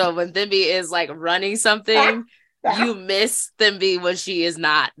there. So when Thembi is like running something, you miss Thembi when she is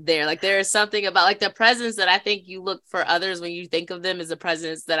not there. Like, there is something about like the presence that I think you look for others when you think of them, is a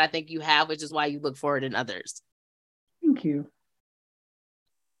presence that I think you have, which is why you look for it in others. Thank you.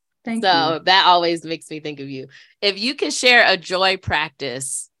 So that always makes me think of you. If you could share a joy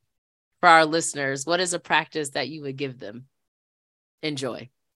practice for our listeners, what is a practice that you would give them in joy?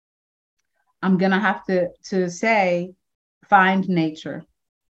 I'm going to have to say, find nature.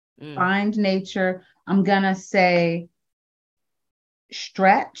 Find nature. I'm going to say,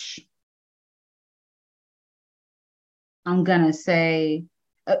 stretch. I'm going to say,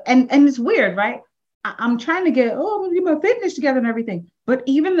 and it's weird, right? I'm trying to get, I'm going to get my fitness together and everything. But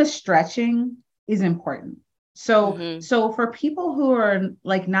even the stretching is important. So for people who are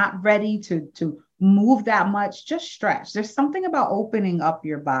like not ready to move that much, just stretch. There's something about opening up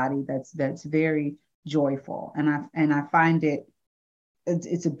your body that's very joyful. And I find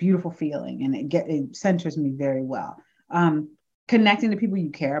it's a beautiful feeling, and it centers me very well. Connecting to people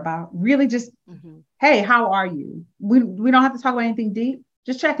you care about, really just, hey, how are you? We don't have to talk about anything deep,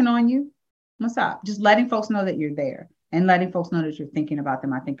 just checking on you. What's up? Just letting folks know that you're there and letting folks know that you're thinking about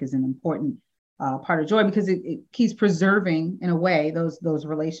them, I think is an important part of joy, because it keeps preserving in a way those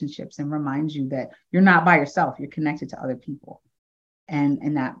relationships and reminds you that you're not by yourself, you're connected to other people.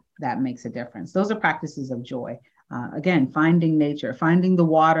 And that makes a difference. Those are practices of joy. Again, finding nature, finding the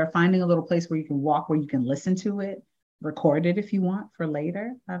water, finding a little place where you can walk, where you can listen to it, record it if you want for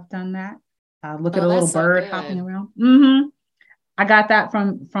later. I've done that. Look at a little bird hopping around. I got that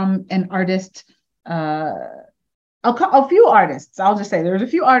from an artist, a few artists. I'll just say there's a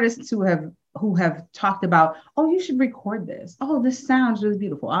few artists who have talked about, oh, you should record this. Oh, this sounds really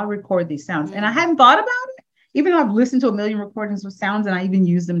beautiful. I'll record these sounds. And I hadn't thought about it, even though I've listened to a million recordings with sounds and I even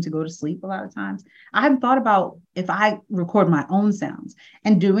use them to go to sleep a lot of times. I hadn't thought about if I record my own sounds.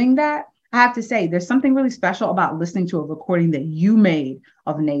 And doing that, I have to say, there's something really special about listening to a recording that you made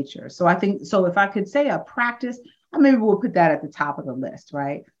of nature. So I think, so if I could say a practice, I maybe we'll put that at the top of the list,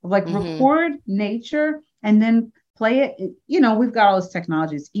 right? Like record nature and then play it. We've got all this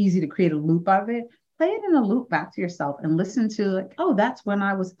technology. It's easy to create a loop of it. Play it in a loop back to yourself and listen to like, oh, that's when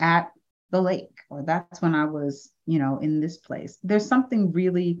I was at the lake, or that's when I was, in this place. There's something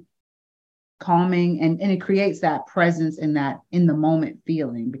really calming and it creates that presence and that in the moment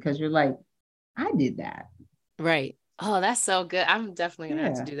feeling, because you're like, I did that. Right. Oh, that's so good. I'm definitely gonna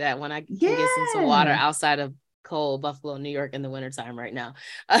have to do that when I can get some water outside of cold Buffalo, New York in the wintertime right now.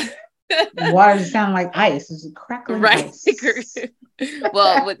 The water just sound like ice. It's crackling ice.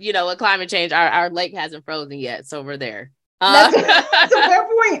 Well, with climate change, our lake hasn't frozen yet, so we're there. That's a fair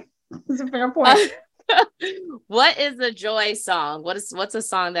point. It's a fair point. What is a joy song? What's a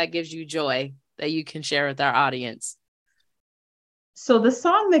song that gives you joy that you can share with our audience? So the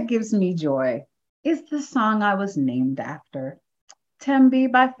song that gives me joy is the song I was named after,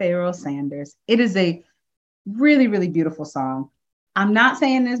 Tembe by Pharoah Sanders. It is a really, really beautiful song. I'm not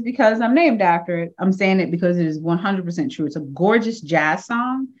saying this because I'm named after it. I'm saying it because it is 100% true. It's a gorgeous jazz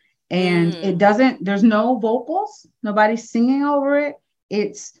song, and there's no vocals, nobody's singing over it.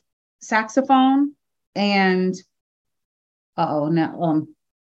 It's saxophone and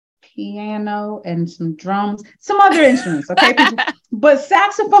piano and some drums, some other instruments, okay, but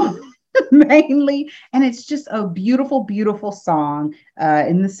saxophone mainly. And it's just a beautiful, beautiful song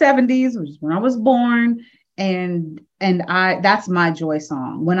in the 70s, which is when I was born. And that's my joy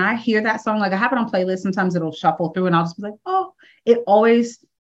song. When I hear that song, like I have it on playlist, sometimes it'll shuffle through and I'll just be like, oh, it always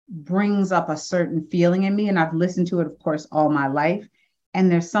brings up a certain feeling in me. And I've listened to it, of course, all my life.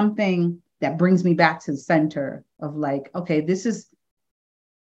 And there's something that brings me back to the center of like, okay, it's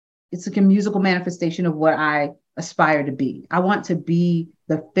like a musical manifestation of what I aspire to be. I want to be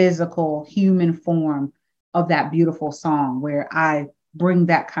the physical human form of that beautiful song where I bring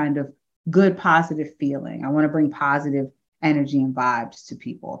that kind of good, positive feeling. I want to bring positive energy and vibes to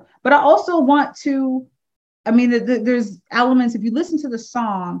people. But I also want to, there's elements, if you listen to the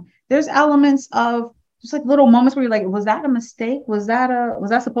song, there's elements of just like little moments where you're like, was that a mistake? Was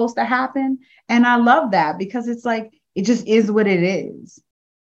that supposed to happen? And I love that because it's like, it just is what it is.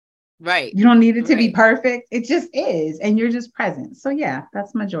 Right. You don't need it to be perfect. It just is. And you're just present. So yeah,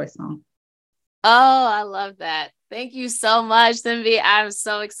 that's my joy song. Oh, I love that. Thank you so much, Tembe. I'm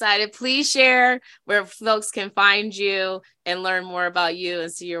so excited. Please share where folks can find you and learn more about you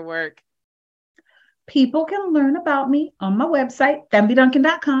and see your work. People can learn about me on my website,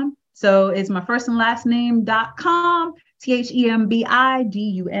 thembiduncan.com. So it's my first and last name.com,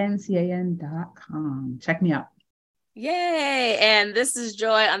 THEMBIDUNCAN.com. Check me out. Yay. And this is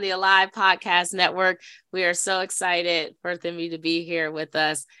Joy on the Alive Podcast Network. We are so excited for Tembe to be here with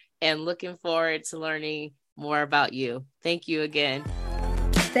us and looking forward to learning more about you. Thank you again.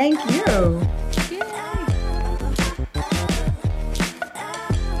 Thank you.